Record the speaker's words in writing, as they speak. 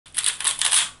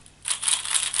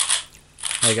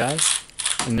Hey guys,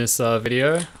 in this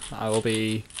video I will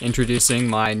be introducing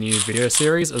my new video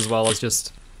series as well as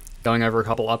just going over a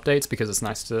couple updates because it's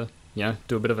nice to,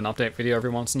 do a bit of an update video every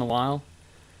once in a while.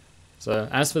 So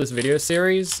as for this video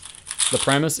series, the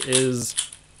premise is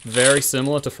very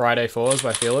similar to Friday 4s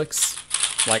by Felix,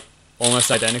 like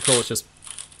almost identical, it's just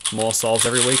more solves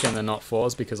every week and they're not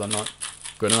 4s because I'm not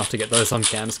good enough to get those on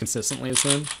cams consistently as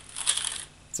him.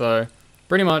 So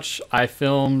pretty much I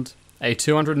filmed a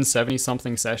 270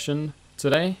 something session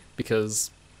today because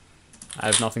I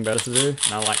have nothing better to do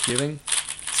and I like cubing,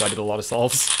 so I did a lot of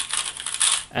solves.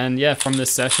 And yeah, from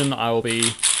this session I will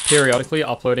be periodically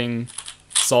uploading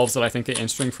solves that I think are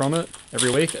interesting from it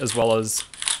every week, as well as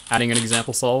adding an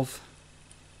example solve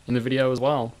in the video as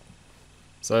well.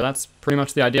 So that's pretty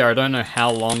much the idea. I don't know how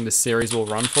long this series will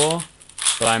run for,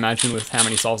 but I imagine with how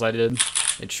many solves I did,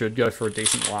 it should go for a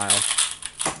decent while.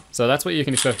 So that's what you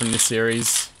can expect from this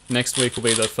series. Next week will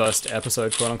be the first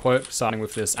episode, quote unquote. Starting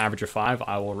with this average of 5,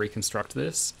 I will reconstruct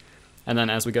this. And then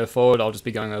as we go forward, I'll just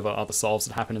be going over other solves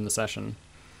that happen in the session.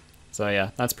 So yeah,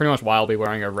 that's pretty much why I'll be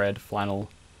wearing a red flannel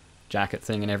jacket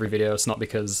thing in every video. It's not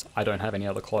because I don't have any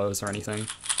other clothes or anything.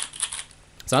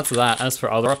 So that's that. As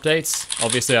for other updates,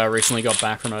 obviously I recently got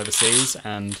back from overseas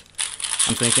and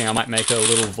I'm thinking I might make a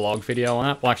little vlog video on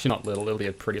that. Well, actually not little, it'll be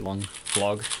a pretty long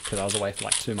vlog because I was away for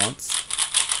like 2 months.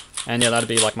 And yeah, that'd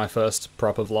be like my first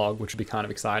proper vlog, which would be kind of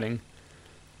exciting.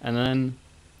 And then,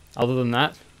 other than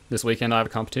that, this weekend I have a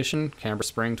competition, Canberra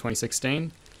Spring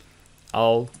 2016.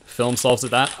 I'll film solves at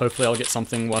that. Hopefully I'll get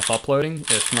something worth uploading.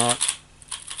 If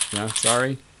not,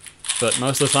 sorry. But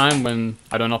most of the time when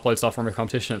I don't upload stuff from a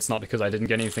competition, it's not because I didn't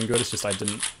get anything good, it's just I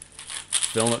didn't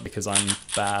film it because I'm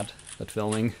bad at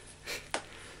filming.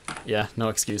 Yeah, no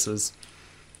excuses.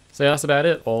 So yeah, that's about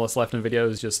it. All that's left in the video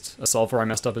is just a solve where I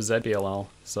messed up a ZBLL.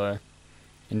 So,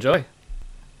 enjoy!